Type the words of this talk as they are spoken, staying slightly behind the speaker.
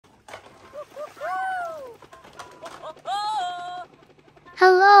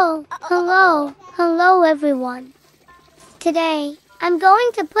Hello everyone. Today, I'm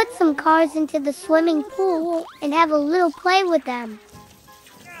going to put some cars into the swimming pool and have a little play with them.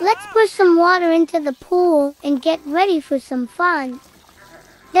 Let's push some water into the pool and get ready for some fun.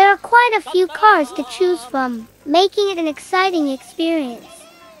 There are quite a few cars to choose from, making it an exciting experience.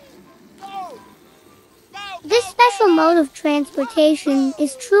 This special mode of transportation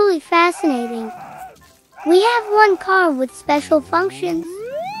is truly fascinating. We have one car with special functions,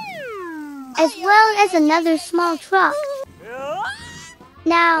 as well as another small truck.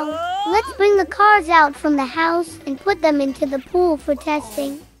 Now, let's bring the cars out from the house and put them into the pool for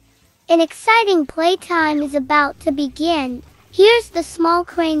testing. An exciting playtime is about to begin. Here's the small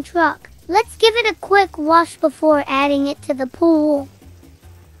crane truck. Let's give it a quick wash before adding it to the pool.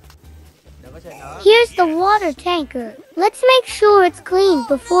 Here's the water tanker. Let's make sure it's clean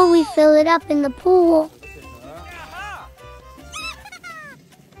before we fill it up in the pool.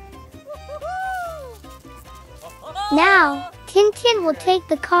 Now, Tintin will take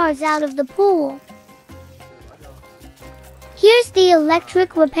the cars out of the pool. Here's the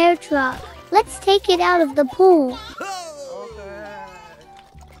electric repair truck. Let's take it out of the pool.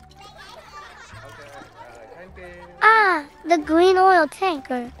 The green oil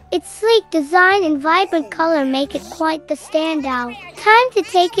tanker. Its sleek design and vibrant color make it quite the standout. Time to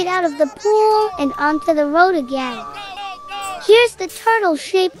take it out of the pool and onto the road again. Here's the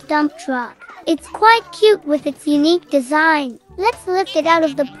turtle-shaped dump truck. It's quite cute with its unique design. Let's lift it out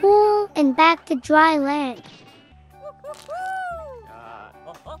of the pool and back to dry land.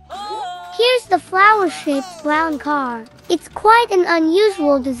 Here's the flower-shaped brown car. It's quite an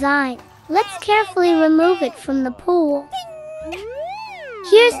unusual design. Let's carefully remove it from the pool.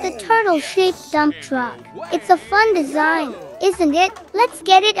 Here's the turtle-shaped dump truck. It's a fun design, isn't it? Let's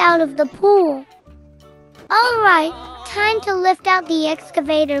get it out of the pool. Alright, time to lift out the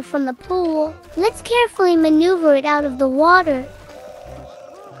excavator from the pool. Let's carefully maneuver it out of the water.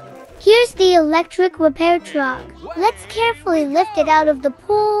 Here's the electric repair truck. Let's carefully lift it out of the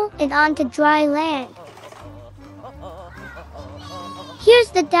pool and onto dry land.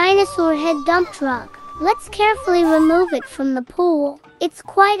 Here's the dinosaur head dump truck. Let's carefully remove it from the pool. It's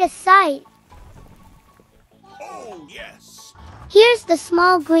quite a sight. Oh, yes. Here's the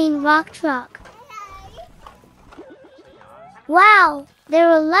small green rock truck. Wow, there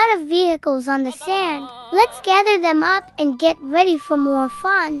are a lot of vehicles on the sand. Let's gather them up and get ready for more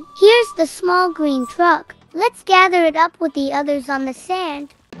fun. Here's the small green truck. Let's gather it up with the others on the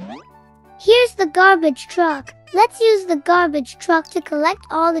sand. Here's the garbage truck. Let's use the garbage truck to collect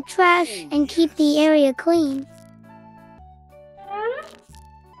all the trash and keep the area clean.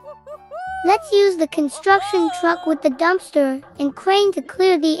 Let's use the construction truck with the dumpster and crane to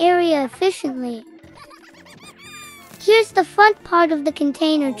clear the area efficiently. Here's the front part of the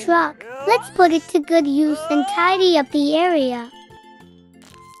container truck. Let's put it to good use and tidy up the area.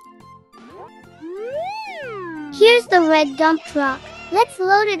 Here's the red dump truck. Let's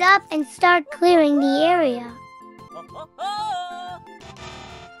load it up and start clearing the area.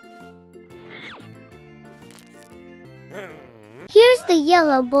 Here's the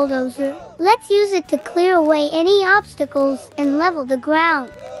yellow bulldozer. Let's use it to clear away any obstacles and level the ground.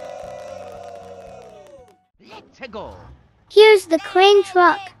 Let's go. Here's the crane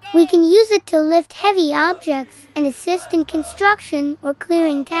truck. We can use it to lift heavy objects and assist in construction or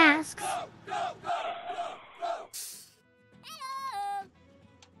clearing tasks.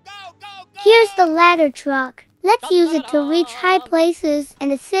 Here's the ladder truck. Let's use it to reach high places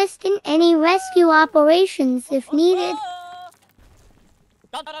and assist in any rescue operations if needed.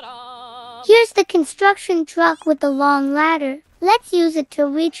 Here's the construction truck with the long ladder. Let's use it to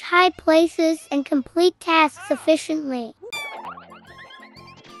reach high places and complete tasks efficiently.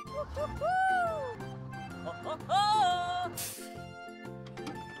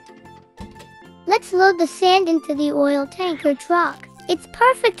 Let's load the sand into the oil tanker truck. It's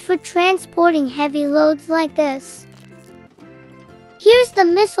perfect for transporting heavy loads like this. Here's the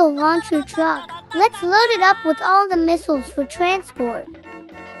missile launcher truck. Let's load it up with all the missiles for transport.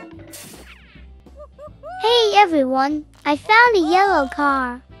 Hey everyone, I found a yellow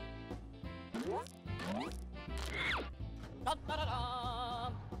car.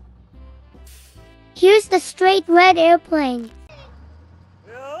 Here's the straight red airplane.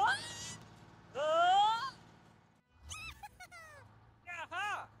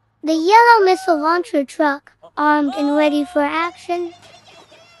 The yellow missile launcher truck, armed and ready for action.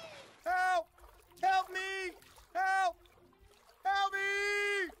 Help! Help me! Help! Help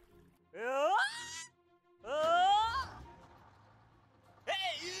me!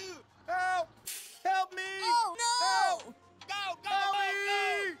 Hey, you! Help! Help me! Oh, no! Help! Go, go, go,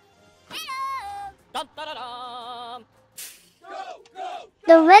 go!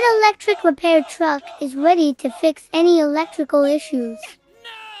 electric repair truck is ready to fix any electrical issues. No!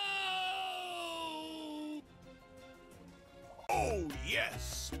 Oh,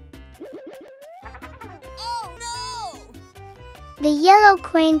 yes! Oh, no! The yellow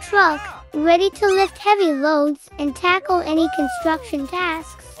crane truck, ready to lift heavy loads and tackle any construction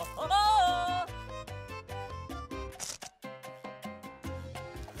tasks.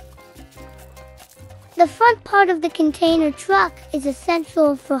 The front part of the container truck is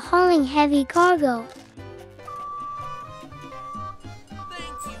essential for hauling heavy cargo.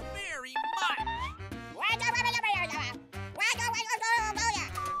 Thank you very much!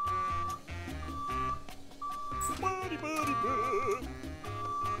 Buddy, buddy, buddy.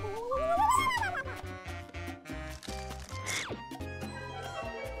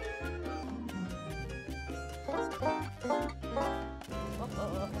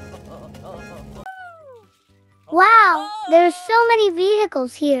 Wow, there are so many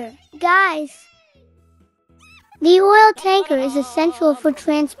vehicles here, guys. The oil tanker is essential for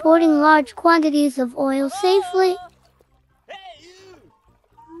transporting large quantities of oil safely.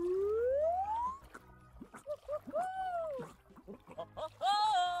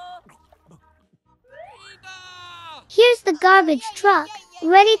 Here's the garbage truck,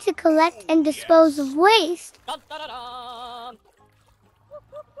 ready to collect and dispose of waste.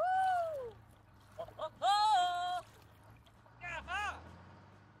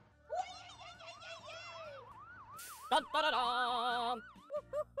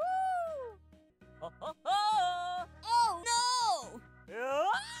 Oh, no!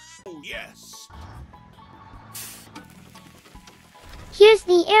 Oh, yes! Here's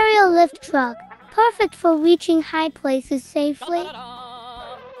the aerial lift truck, perfect for reaching high places safely.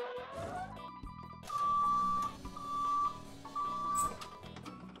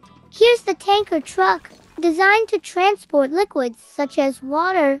 Here's the tanker truck, designed to transport liquids such as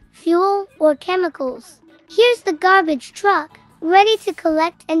water, fuel, or chemicals. Here's the garbage truck, ready to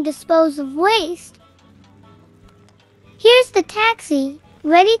collect and dispose of waste. Here's the taxi,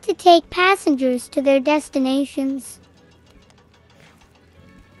 ready to take passengers to their destinations.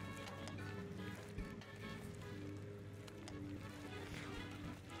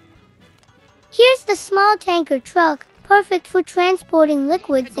 Here's the small tanker truck, perfect for transporting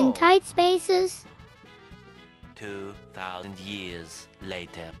liquids in tight spaces. 2,000 years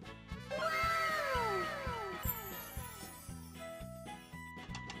later.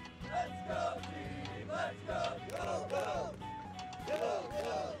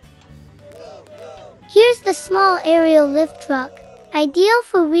 Here's the small aerial lift truck, ideal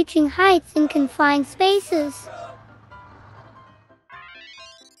for reaching heights in confined spaces.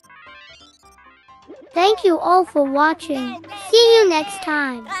 Thank you all for watching. See you next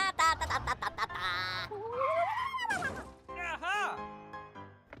time.